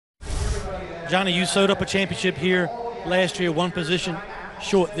Johnny, you sewed up a championship here last year, one position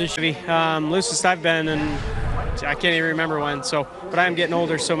short this year. Loosest I've been, and I can't even remember when. So, but I am getting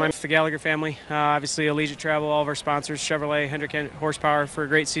older. So the Gallagher family, obviously Allegiant Travel, all of our sponsors, Chevrolet, Hendrick Horsepower for a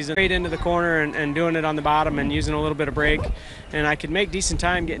great season. Straight into the corner and doing it on the bottom and using a little bit of brake, and I could make decent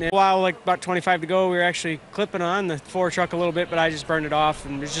time getting in. While like about 25 to go, we were actually clipping on the forward truck a little bit, but I just burned it off,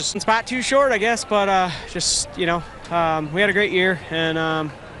 and it was just a spot too short, I guess. But just we had a great year, and.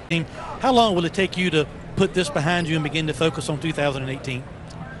 How long will it take you to put this behind you and begin to focus on 2018?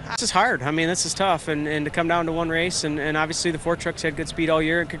 This is hard. I mean, this is tough, and to come down to one race, and obviously the Ford trucks had good speed all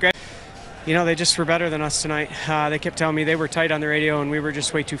year. And congrats, they just were better than us tonight. They kept telling me they were tight on the radio, and we were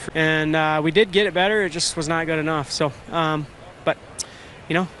just way too free. And we did get it better. It just was not good enough. So, but